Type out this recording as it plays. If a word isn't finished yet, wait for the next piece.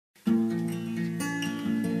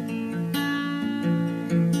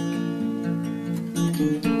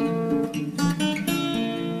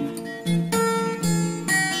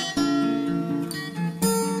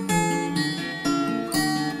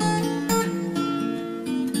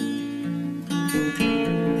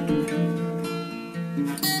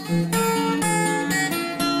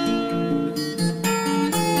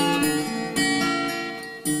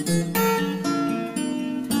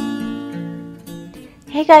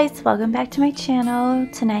guys, welcome back to my channel.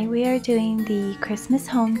 Tonight we are doing the Christmas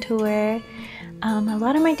home tour. A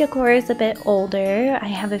lot of my decor is a bit older. I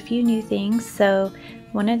have a few new things. So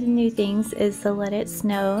one of the new things is the Let It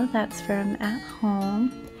Snow. That's from at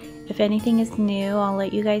home. If anything is new, I'll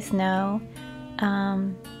let you guys know.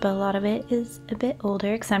 But a lot of it is a bit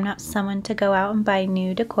older because I'm not someone to go out and buy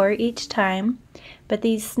new decor each time. But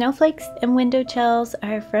these snowflakes and window shells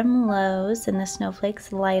are from Lowe's, and the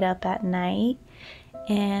snowflakes light up at night.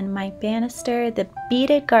 And my banister, the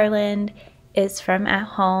beaded garland, is from at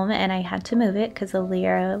home, and I had to move it because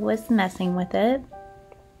Alira was messing with it.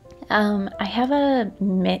 I have a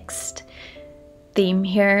mixed theme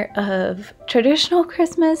here of traditional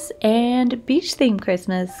Christmas and beach theme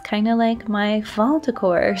Christmas, kind of like my fall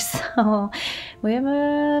decor. So we have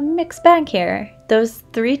a mixed bag here. Those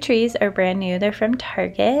 3 trees are brand new. They're from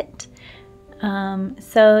Target.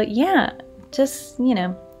 So yeah, just, you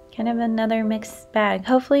know, kind of another mixed bag.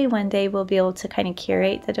 Hopefully one day we'll be able to kind of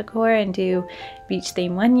curate the decor and do beach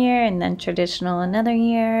theme one year and then traditional another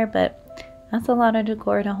year, but that's a lot of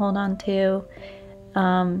decor to hold on to.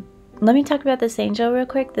 Let me talk about this angel real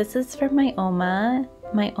quick. This is from my Oma.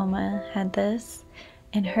 My Oma had this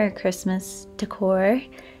in her Christmas decor,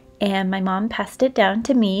 and my mom passed it down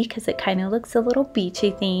to me because it kind of looks a little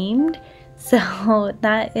beachy themed. So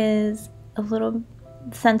that is a little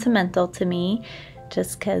sentimental to me,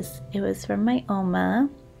 just because it was from my Oma.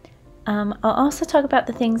 I'll also talk about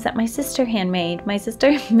the things that my sister handmade. My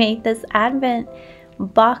sister made this Advent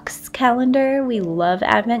box calendar. We love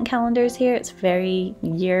Advent calendars here. It's a very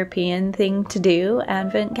European thing to do,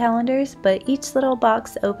 Advent calendars, but each little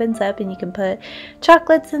box opens up and you can put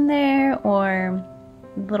chocolates in there or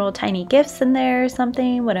little tiny gifts in there or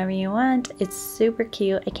something, whatever you want. It's super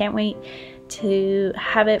cute. I can't wait to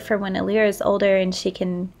have it for when Alira is older and she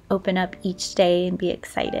can open up each day and be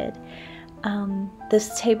excited.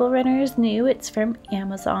 This table runner is new. It's from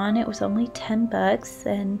Amazon. It was only 10 bucks,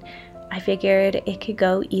 and I figured it could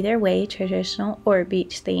go either way, traditional or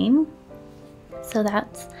beach theme. So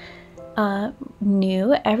that's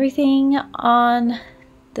new. Everything on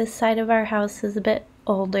this side of our house is a bit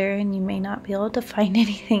older, and you may not be able to find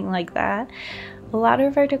anything like that. A lot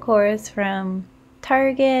of our decor is from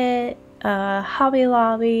Target, Hobby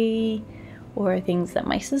Lobby, or things that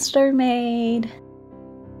my sister made.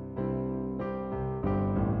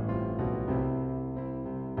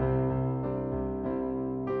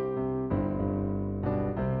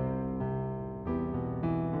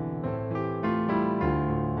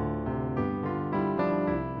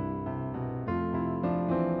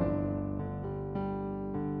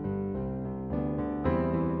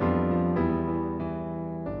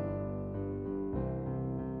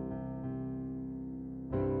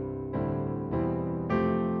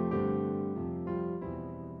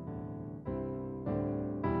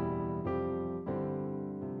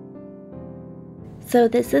 So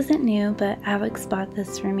this isn't new, but Alex bought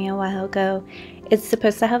this for me a while ago. It's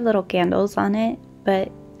supposed to have little candles on it, but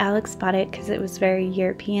Alex bought it because it was very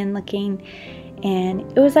European looking, and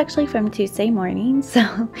it was actually from Tuesday Morning,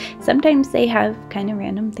 so sometimes they have kind of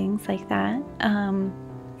random things like that.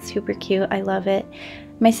 Super cute. I love it.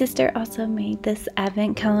 My sister also made this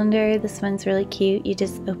advent calendar. This one's really cute. You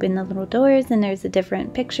just open the little doors and there's a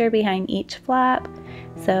different picture behind each flap.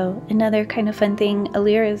 So another kind of fun thing.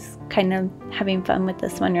 Alira is kind of having fun with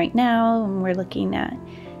this one right now, and we're looking at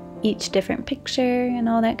each different picture and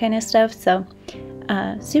all that kind of stuff. So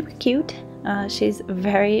super cute. She's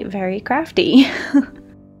very, very crafty.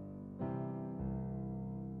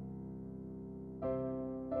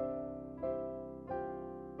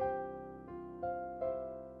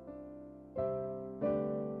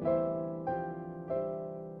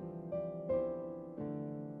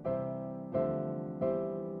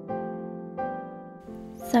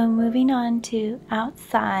 So moving on to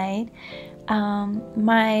outside,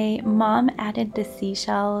 my mom added the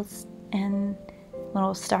seashells and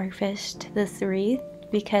little starfish to this wreath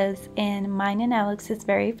because in mine and Alex's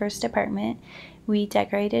very first apartment, we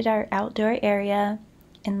decorated our outdoor area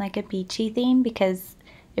in like a beachy theme, because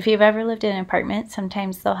if you've ever lived in an apartment,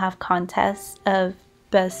 sometimes they'll have contests of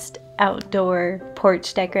best outdoor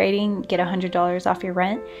porch decorating, get $100 off your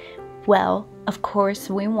rent. Well, of course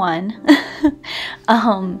we won.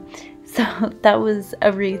 So that was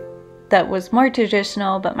a wreath that was more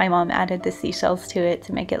traditional, but my mom added the seashells to it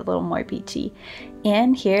to make it a little more beachy.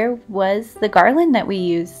 And here was the garland that we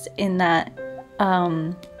used in that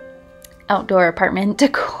outdoor apartment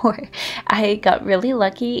decor. I got really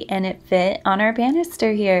lucky and it fit on our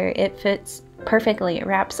banister here. It fits perfectly. It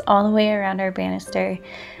wraps all the way around our banister.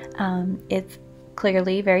 It's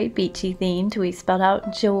clearly very beachy themed. We spelled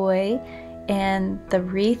out joy, and the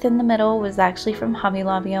wreath in the middle was actually from Hobby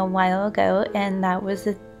Lobby a while ago, and that was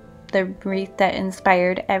the wreath that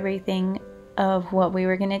inspired everything of what we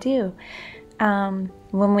were gonna do.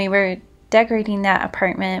 When we were decorating that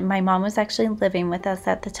apartment, my mom was actually living with us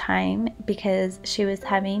at the time because she was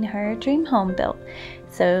having her dream home built.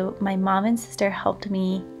 So my mom and sister helped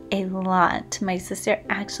me a lot. My sister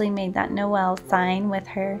actually made that Noel sign with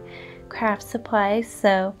her craft supplies.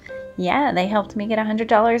 So yeah, they helped me get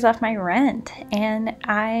 $100 off my rent, and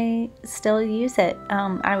I still use it.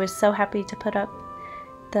 I was so happy to put up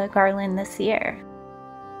the garland this year.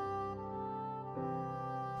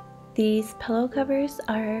 These pillow covers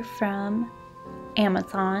are from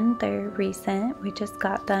Amazon. They're recent. We just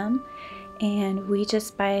got them, and we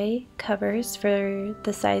just buy covers for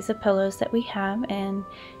the size of pillows that we have, and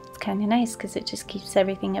it's kind of nice because it just keeps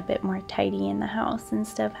everything a bit more tidy in the house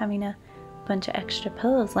instead of having a bunch of extra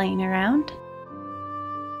pillows laying around.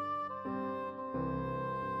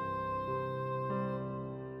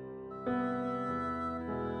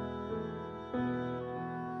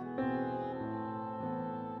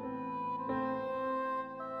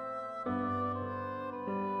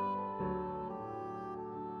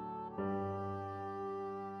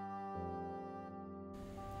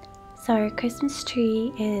 So our Christmas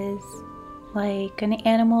tree is like an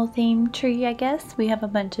animal themed tree, I guess. We have a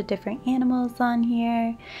bunch of different animals on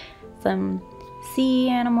here. Some sea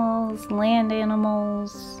animals, land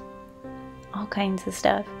animals, all kinds of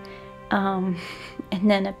stuff. And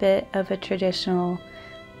then a bit of a traditional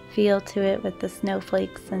feel to it with the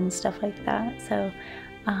snowflakes and stuff like that. So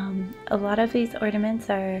a lot of these ornaments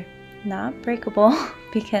are not breakable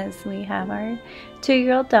because we have our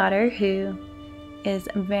 2-year-old daughter who is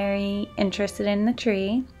very interested in the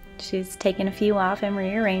tree. She's taken a few off and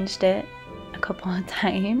rearranged it a couple of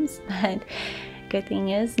times, but good thing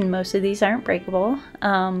is most of these aren't breakable.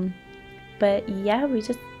 But yeah,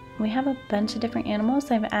 we have a bunch of different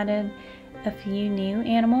animals. I've added a few new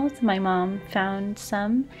animals. My mom found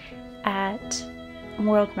some at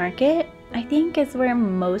World Market, I think is where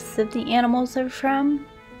most of the animals are from.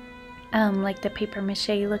 Like the paper mache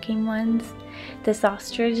looking ones. This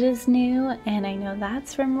ostrich is new, and I know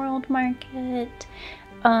that's from World Market.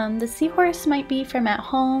 The seahorse might be from at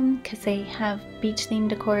home because they have beach themed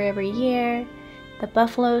decor every year. The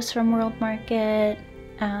buffalo's from World Market.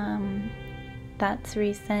 That's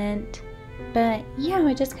recent. But yeah,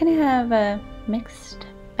 we just kind of have a mixed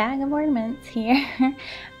bag of ornaments here.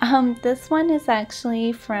 This one is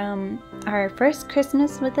actually from our first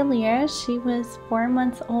Christmas with Alira. She was 4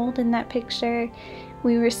 months old in that picture.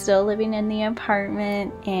 We were still living in the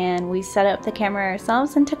apartment, and we set up the camera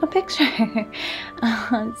ourselves and took a picture.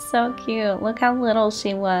 It's so cute. Look how little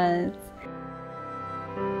she was.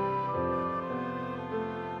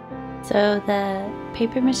 So the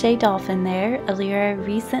paper mache dolphin there, Alira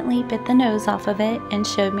recently bit the nose off of it and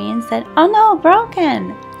showed me and said, "Oh no,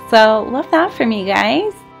 broken!" So love that from you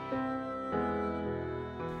guys.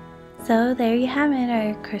 So there you have it,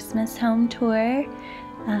 our Christmas home tour.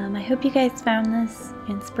 I hope you guys found this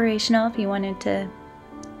inspirational if you wanted to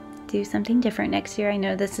do something different next year. I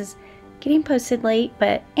know this is getting posted late,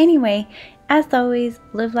 but anyway, as always,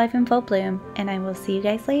 live life in full bloom, and I will see you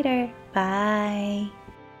guys later. Bye.